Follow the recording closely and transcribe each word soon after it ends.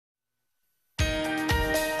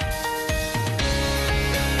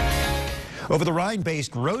Over the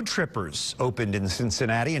Rhine-based Road Trippers opened in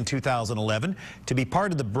Cincinnati in 2011 to be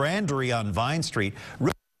part of the brandery on Vine Street.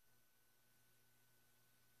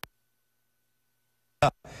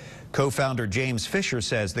 Co-founder James Fisher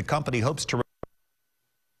says the company hopes to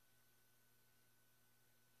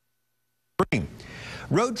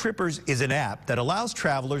Road Trippers is an app that allows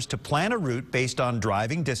travelers to plan a route based on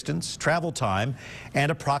driving distance, travel time,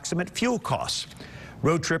 and approximate fuel costs.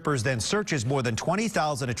 Road Trippers then searches more than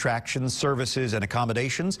 20,000 attractions, services, and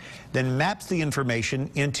accommodations, then maps the information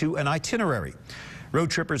into an itinerary. Road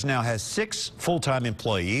Trippers now has 6 full-time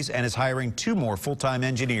employees and is hiring 2 more full-time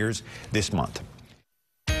engineers this month.